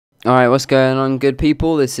Alright, what's going on, good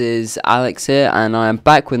people? This is Alex here, and I am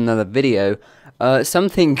back with another video.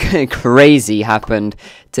 Something crazy happened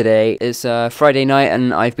today. It's Friday night,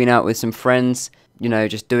 and I've been out with some friends,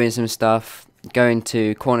 just doing some stuff, going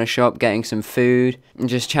to corner shop, getting some food, and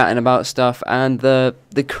just chatting about stuff, and the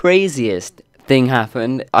craziest thing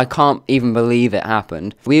happened. I can't even believe it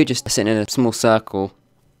happened. We were just sitting in a small circle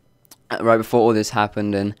right before all this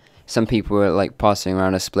happened, and some people were like passing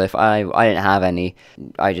around a spliff. I didn't have any.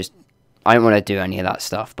 I didn't want to do any of that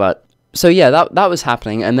stuff. But so yeah, that was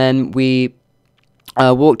happening, and then we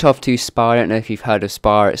walked off to Spar. I don't know if you've heard of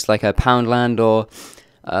Spar. It's like a Poundland or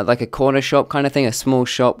like a corner shop kind of thing, a small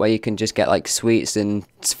shop where you can just get like sweets and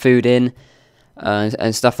food in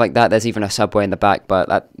and stuff like that. There's even a Subway in the back, but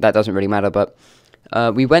that doesn't really matter. But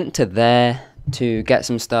we went to there to get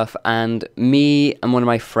some stuff, and me and one of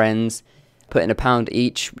my friends put in £1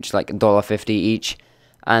 each, which is like $1.50 each,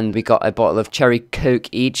 and we got a bottle of cherry Coke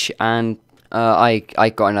each, and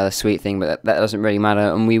I got another sweet thing, but that doesn't really matter.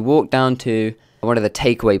 And we walked down to one of the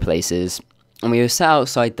takeaway places, and we were sat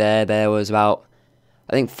outside there. There was about,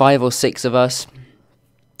 I think, 5 or 6 of us,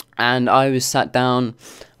 and I was sat down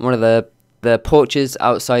on one of the porches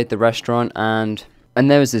outside the restaurant, and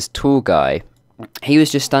there was this tall guy. He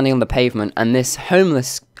was just standing on the pavement, and this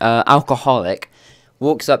homeless alcoholic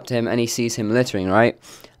walks up to him, and he sees him littering, right?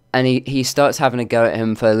 And he starts having a go at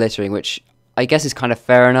him for littering, which I guess is kind of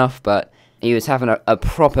fair enough, but he was having a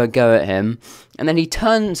proper go at him. And then he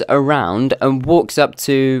turns around and walks up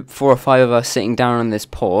to 4 or 5 of us sitting down on this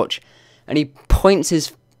porch, and he points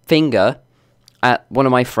his finger at one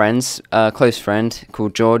of my friends, a close friend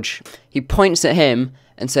called George. He points at him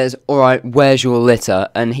and says, "Alright, where's your litter?"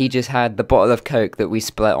 And he just had the bottle of Coke that we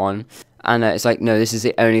split on. And it's like, "No, this is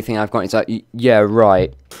the only thing I've got." He's like, "Yeah,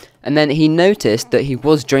 right." And then he noticed that he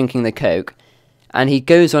was drinking the Coke, and he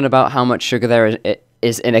goes on about how much sugar there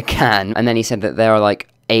is in a can. And then he said that there are like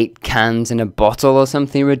 8 cans in a bottle or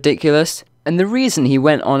something ridiculous. And the reason he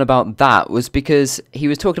went on about that was because he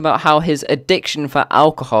was talking about how his addiction for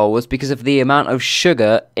alcohol was because of the amount of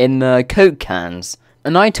sugar in the Coke cans.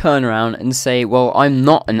 And I turn around and say, well, I'm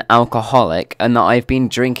not an alcoholic, and that I've been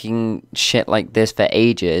drinking shit like this for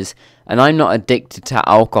ages, and I'm not addicted to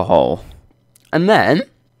alcohol. And then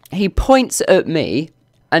he points at me,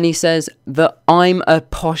 and he says that I'm a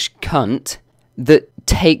posh cunt that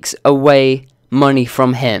takes away money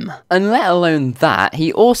from him. And let alone that,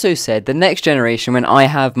 he also said the next generation, when I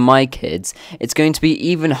have my kids, it's going to be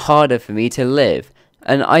even harder for me to live.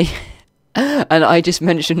 And I just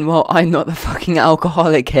mentioned, well, I'm not the fucking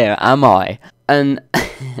alcoholic here, am I? And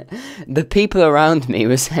the people around me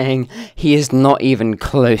were saying, he is not even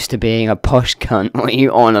close to being a posh cunt. What are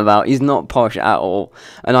you on about? He's not posh at all.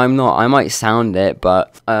 And I'm not. I might sound it,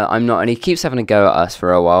 but I'm not. And he keeps having a go at us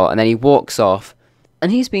for a while, and then he walks off.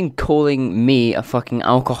 And he's been calling me a fucking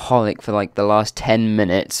alcoholic for like the last 10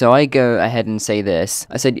 minutes. So I go ahead and say this.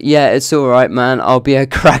 I said, "Yeah, it's alright, man. I'll be a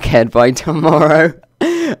crackhead by tomorrow."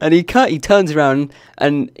 And he turns around,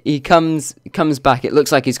 and he comes back. It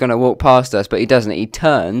looks like he's going to walk past us, but he doesn't. He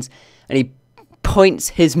turns, and he points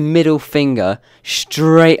his middle finger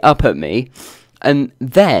straight up at me, and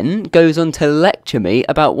then goes on to lecture me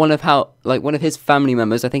about one of his family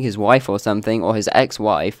members, I think his wife or something, or his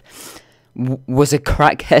ex-wife, was a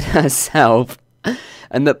crackhead herself,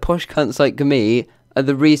 and that posh cunts like me are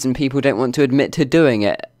the reason people don't want to admit to doing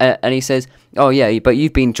it. And he says, "Oh yeah, but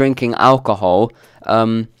you've been drinking alcohol,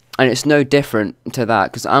 and it's no different to that,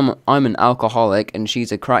 because I'm an alcoholic and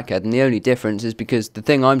she's a crackhead, and the only difference is because the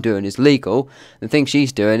thing I'm doing is legal, the thing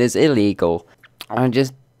she's doing is illegal."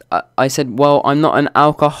 I said, "Well, I'm not an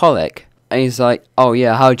alcoholic." And he's like, "Oh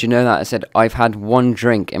yeah, how'd you know that?" I said, "I've had 1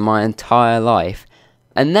 drink in my entire life."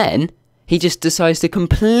 And then he just decides to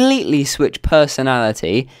completely switch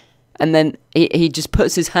personality, and then he just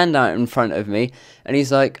puts his hand out in front of me, and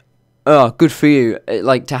he's like, "Oh, good for you,"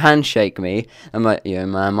 like to handshake me. I'm like, "Yeah,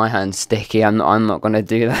 man, my hand's sticky. I'm not gonna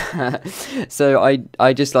do that." So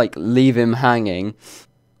I just like leave him hanging.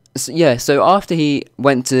 So, yeah. So after he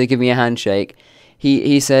went to give me a handshake,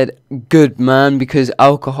 he said, "Good, man, because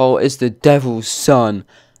alcohol is the devil's son,"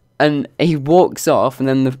 and he walks off. And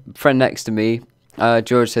then the friend next to me,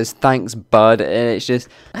 George, says, "Thanks, bud." And it's just,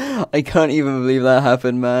 I can't even believe that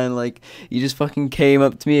happened, man. Like, you just fucking came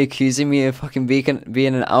up to me accusing me of fucking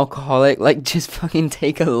being an alcoholic. Like, just fucking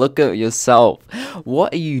take a look at yourself.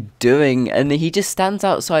 What are you doing? And he just stands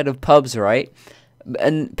outside of pubs, right?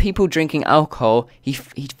 And people drinking alcohol, he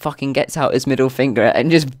fucking gets out his middle finger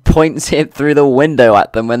and just points it through the window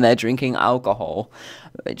at them when they're drinking alcohol.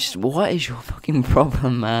 What is your fucking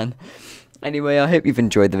problem, man? Anyway, I hope you've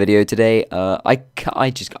enjoyed the video today. I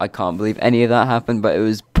can't believe any of that happened, but it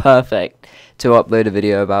was perfect to upload a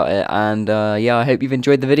video about it. And yeah, I hope you've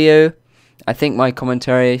enjoyed the video. I think my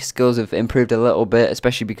commentary skills have improved a little bit,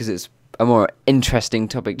 especially because it's a more interesting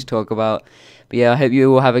topic to talk about. But yeah, I hope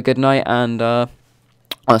you all have a good night, and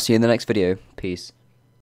I'll see you in the next video. Peace.